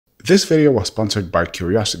This video was sponsored by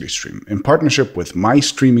CuriosityStream in partnership with my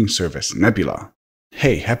streaming service Nebula.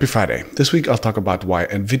 Hey, happy Friday. This week I'll talk about why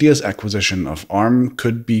Nvidia's acquisition of ARM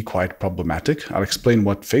could be quite problematic. I'll explain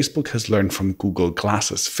what Facebook has learned from Google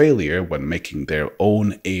Glass's failure when making their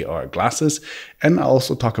own AR glasses, and I'll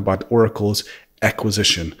also talk about Oracle's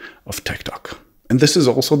acquisition of TikTok. And this is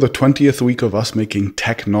also the 20th week of us making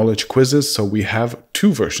tech knowledge quizzes, so we have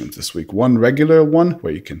two versions this week. One regular one,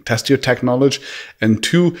 where you can test your tech knowledge, and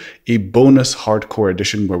two, a bonus hardcore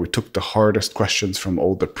edition, where we took the hardest questions from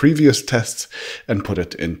all the previous tests and put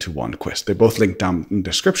it into one quiz. They both link down in the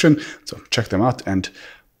description, so check them out, and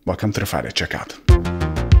welcome to the Friday Checkout.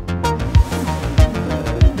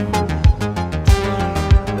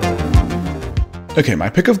 Okay, my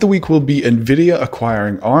pick of the week will be Nvidia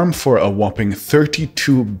acquiring ARM for a whopping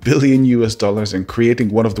 $32 billion and creating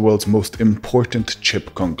one of the world's most important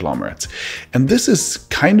chip conglomerates. And this is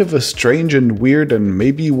kind of a strange and weird and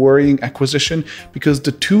maybe worrying acquisition because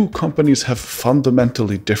the two companies have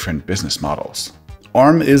fundamentally different business models.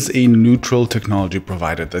 ARM is a neutral technology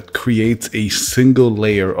provider that creates a single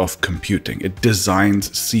layer of computing. It designs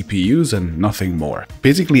CPUs and nothing more.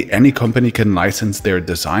 Basically, any company can license their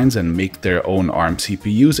designs and make their own ARM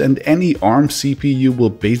CPUs, and any ARM CPU will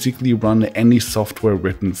basically run any software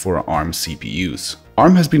written for ARM CPUs.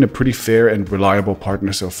 ARM has been a pretty fair and reliable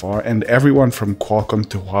partner so far, and everyone from Qualcomm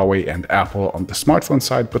to Huawei and Apple on the smartphone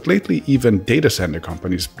side, but lately even data center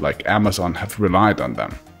companies like Amazon have relied on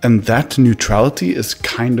them. And that neutrality is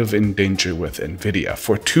kind of in danger with Nvidia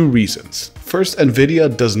for two reasons. First,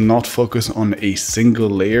 Nvidia does not focus on a single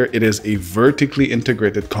layer. It is a vertically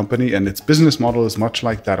integrated company, and its business model is much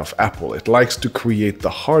like that of Apple. It likes to create the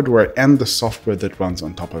hardware and the software that runs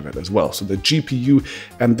on top of it as well. So the GPU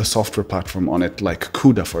and the software platform on it, like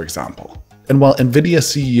CUDA, for example. And while Nvidia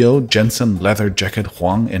CEO Jensen Leather Jacket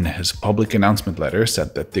Huang in his public announcement letter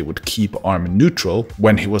said that they would keep ARM neutral,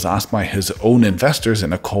 when he was asked by his own investors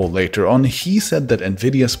in a call later on, he said that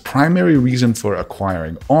Nvidia's primary reason for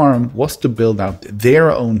acquiring ARM was to build out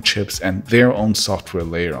their own chips and their own software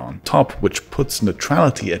layer on top, which puts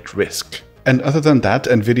neutrality at risk. And other than that,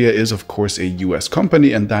 Nvidia is of course a US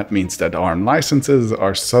company, and that means that ARM licenses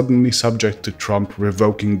are suddenly subject to Trump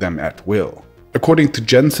revoking them at will. According to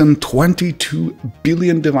Jensen, 22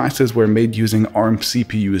 billion devices were made using ARM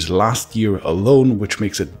CPUs last year alone, which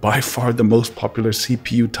makes it by far the most popular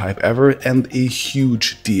CPU type ever and a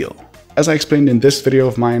huge deal. As I explained in this video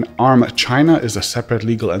of mine, ARM China is a separate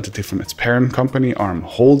legal entity from its parent company, ARM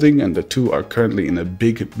Holding, and the two are currently in a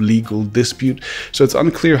big legal dispute, so it's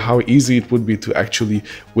unclear how easy it would be to actually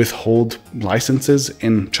withhold licenses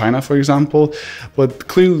in China, for example, but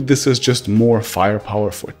clearly this is just more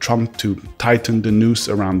firepower for Trump to tighten the noose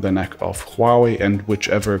around the neck of Huawei and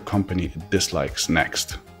whichever company it dislikes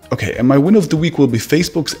next. Okay, and my win of the week will be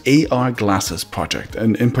Facebook's AR glasses project,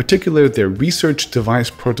 and in particular their research device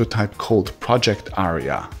prototype called Project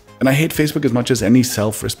Aria. And I hate Facebook as much as any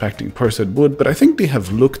self-respecting person would, but I think they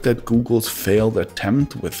have looked at Google's failed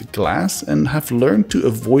attempt with Glass and have learned to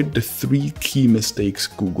avoid the three key mistakes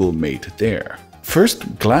Google made there.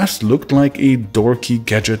 First, Glass looked like a dorky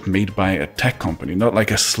gadget made by a tech company, not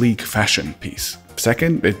like a sleek fashion piece.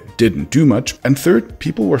 Second, it didn't do much. And third,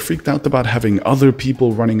 people were freaked out about having other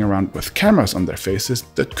people running around with cameras on their faces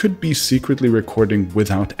that could be secretly recording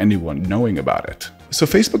without anyone knowing about it. So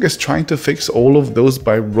Facebook is trying to fix all of those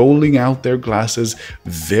by rolling out their glasses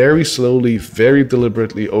very slowly, very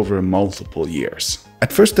deliberately over multiple years.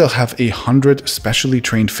 At first, they'll have 100 specially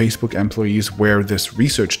trained Facebook employees wear this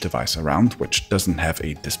research device around, which doesn't have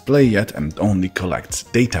a display yet and only collects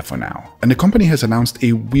data for now. And the company has announced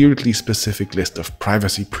a weirdly specific list of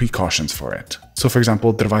privacy precautions for it. So for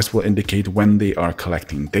example, the device will indicate when they are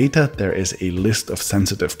collecting data. There is a list of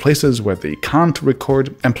sensitive places where they can't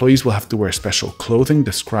record. Employees will have to wear special clothing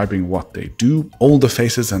describing what they do. All the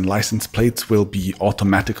faces and license plates will be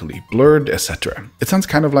automatically blurred, etc. It sounds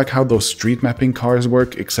kind of like how those street mapping cars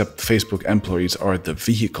work, except Facebook employees are the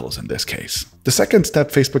vehicles in this case. The second step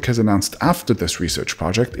Facebook has announced after this research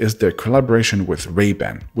project is their collaboration with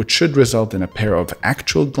Ray-Ban, which should result in a pair of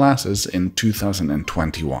actual glasses in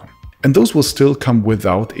 2021. And those will still come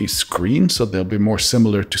without a screen, so they'll be more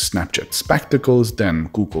similar to Snapchat spectacles than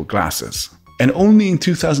Google Glasses. And only in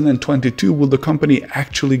 2022 will the company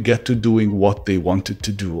actually get to doing what they wanted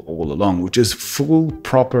to do all along, which is full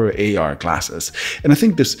proper AR glasses. And I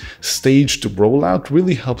think this staged rollout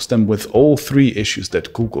really helps them with all three issues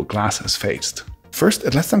that Google Glass has faced. First,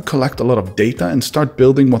 it lets them collect a lot of data and start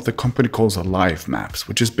building what the company calls live maps,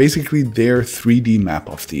 which is basically their 3D map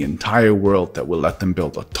of the entire world that will let them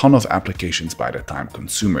build a ton of applications by the time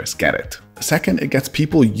consumers get it. Second, it gets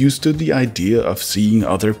people used to the idea of seeing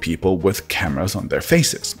other people with cameras on their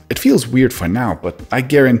faces. It feels weird for now, but I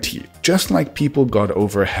guarantee, just like people got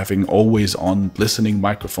over having always-on listening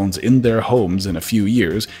microphones in their homes in a few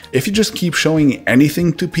years, if you just keep showing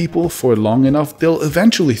anything to people for long enough, they'll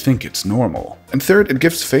eventually think it's normal. And third, it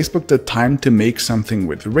gives Facebook the time to make something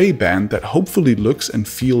with Ray-Ban that hopefully looks and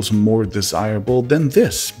feels more desirable than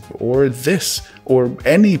this, or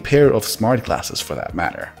any pair of smart glasses for that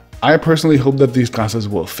matter. I personally hope that these glasses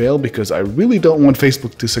will fail because I really don't want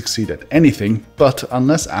Facebook to succeed at anything, but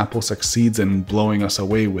unless Apple succeeds in blowing us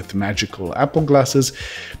away with magical Apple glasses,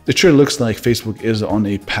 it sure looks like Facebook is on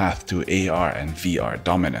a path to AR and VR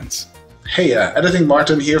dominance. Hey, Editing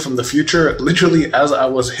Martin here from the future. Literally, as I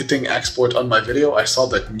was hitting export on my video, I saw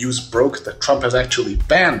that news broke that Trump has actually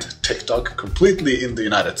banned TikTok completely in the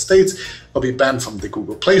United States. It'll be banned from the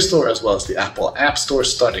Google Play Store as well as the Apple App Store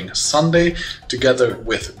starting Sunday, together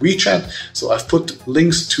with WeChat. So I've put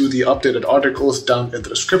links to the updated articles down in the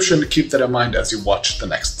description. Keep that in mind as you watch the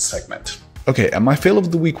next segment. Okay, and my fail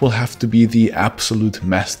of the week will have to be the absolute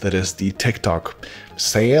mess that is the TikTok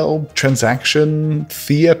sale, transaction,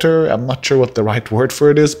 theater. I'm not sure what the right word for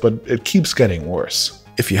it is, but it keeps getting worse.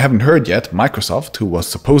 If you haven't heard yet, Microsoft, who was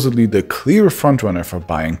supposedly the clear frontrunner for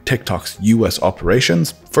buying TikTok's US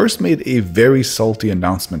operations, first made a very salty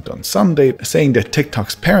announcement on Sunday saying that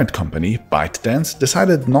TikTok's parent company, ByteDance,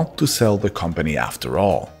 decided not to sell the company after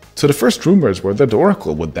all. So the first rumors were that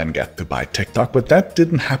Oracle would then get to buy TikTok, but that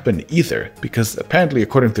didn't happen either, because apparently,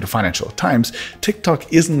 according to the Financial Times,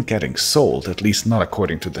 TikTok isn't getting sold, at least not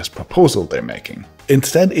according to this proposal they're making.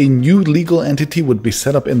 Instead, a new legal entity would be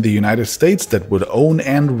set up in the United States that would own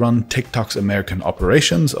and run TikTok's American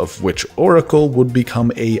operations, of which Oracle would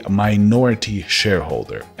become a minority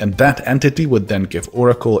shareholder. And that entity would then give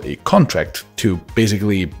Oracle a contract to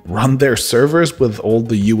basically run their servers with all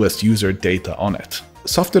the US user data on it.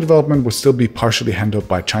 Software development would still be partially handled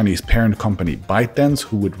by Chinese parent company ByteDance,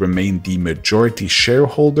 who would remain the majority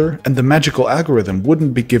shareholder, and the magical algorithm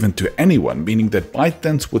wouldn't be given to anyone, meaning that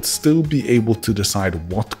ByteDance would still be able to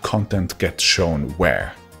decide what content gets shown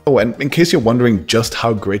where. Oh, and in case you're wondering just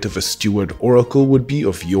how great of a steward Oracle would be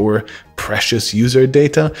of your precious user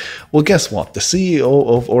data, well, guess what? The CEO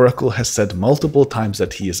of Oracle has said multiple times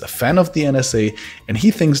that he is a fan of the NSA, and he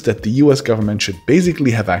thinks that the US government should basically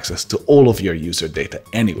have access to all of your user data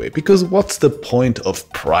anyway, because what's the point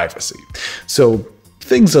of privacy? So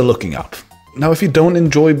things are looking up. Now, if you don't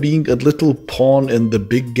enjoy being a little pawn in the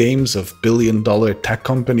big games of billion-dollar tech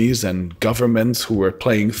companies and governments who are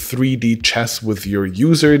playing 3D chess with your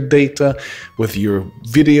user data, with your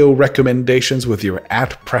video recommendations, with your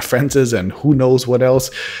ad preferences, and who knows what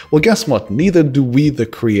else, well, guess what? Neither do we, the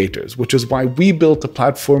creators, which is why we built a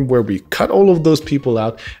platform where we cut all of those people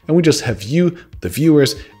out and we just have you, the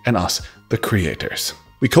viewers, and us, the creators.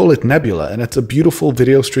 We call it Nebula, and it's a beautiful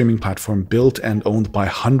video streaming platform built and owned by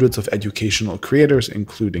hundreds of educational creators,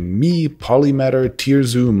 including me, Polymatter,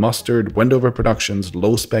 Tierzoo, Mustard, Wendover Productions,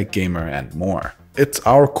 Low Spec Gamer, and more. It's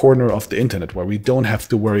our corner of the internet where we don't have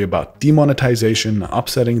to worry about demonetization,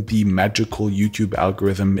 upsetting the magical YouTube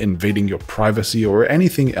algorithm, invading your privacy, or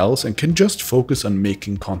anything else, and can just focus on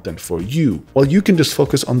making content for you, while you can just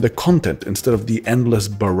focus on the content instead of the endless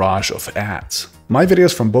barrage of ads. My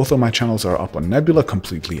videos from both of my channels are up on Nebula,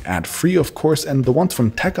 completely ad-free of course, and the ones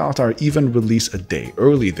from TechAltar even release a day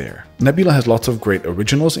early there. Nebula has lots of great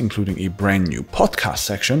originals, including a brand new podcast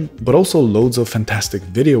section, but also loads of fantastic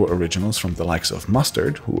video originals from the likes of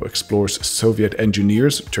Mustard, who explores Soviet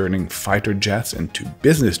engineers turning fighter jets into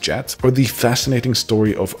business jets, or the fascinating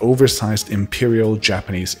story of oversized Imperial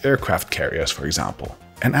Japanese aircraft carriers, for example.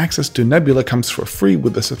 And access to Nebula comes for free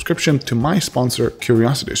with a subscription to my sponsor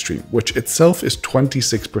CuriosityStream, which itself is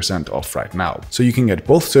 26% off right now. So you can get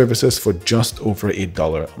both services for just over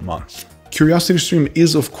 $1 a month. CuriosityStream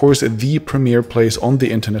is of course the premier place on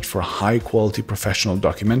the internet for high quality professional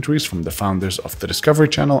documentaries from the founders of the Discovery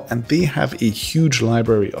Channel, and they have a huge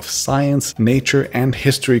library of science, nature, and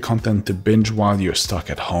history content to binge while you're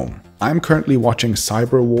stuck at home. I'm currently watching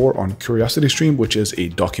Cyber War on CuriosityStream, which is a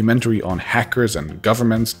documentary on hackers and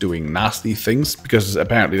governments doing nasty things, because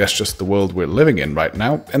apparently that's just the world we're living in right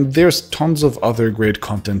now. And there's tons of other great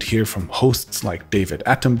content here from hosts like David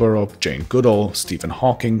Attenborough, Jane Goodall, Stephen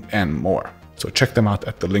Hawking, and more. So check them out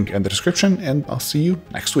at the link in the description, and I'll see you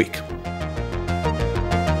next week.